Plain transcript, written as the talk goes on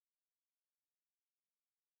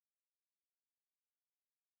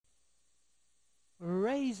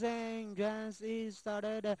racing just is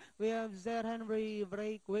started. We have Zed Henry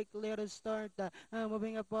very quickly to start.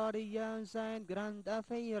 Moving up on the outside, Grand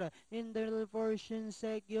Affair in the little portion,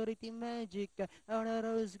 Security Magic. On the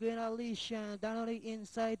Rose Green Alicia, down on the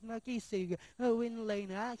inside, McKissick. Win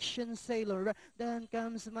lane, Action Sailor. Then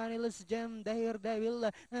comes Manilus Gem,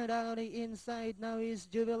 Daredevil. Down on the inside now is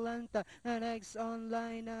Jubilant. Next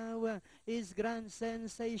online now is Grand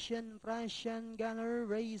Sensation, Prussian Gunner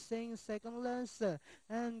racing second last.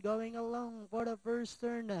 And going along for the first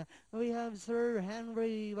turn, we have Sir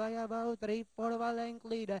Henry by about 3/4 of a length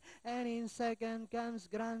lead. And in second comes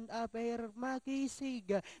Grand Affair.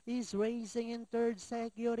 Makisig is racing in third,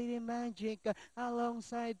 Security Magic.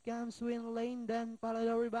 Alongside comes Win Lane, then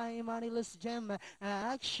followed by Manilus Gem.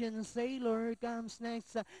 Action Sailor comes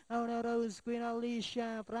next. On the Rose Queen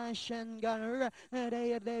Alicia, Prussian Gunner,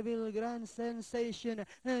 Daredevil, Grand Sensation,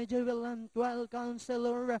 Jubilant, Wild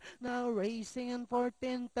Counselor, now racing in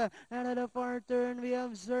 14th. And at the fourth turn, we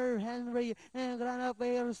have Sir Henry, Grand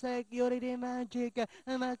Affair, Security Magic.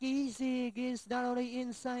 Makisig is down on the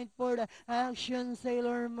inside for the Action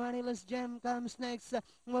Sailor. Manilus Gem comes next.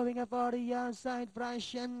 Moving up on the outside,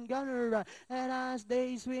 Prussian Gunner. And as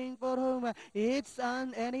they swing for home, it's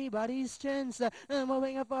on anybody's chance.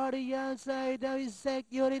 Moving up on the outside, there is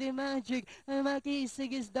Security Magic.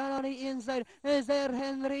 Makisig is down on the inside. Sir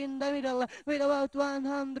Henry in the middle with about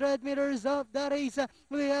 100 meters of the race.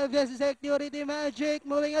 We have the Security Magic.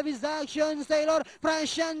 Moving up is Action Sailor,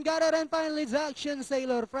 Prussian Gunner, and finally it's Action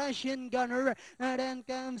Sailor, Prussian Gunner. And then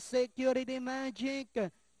comes Security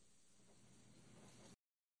Magic.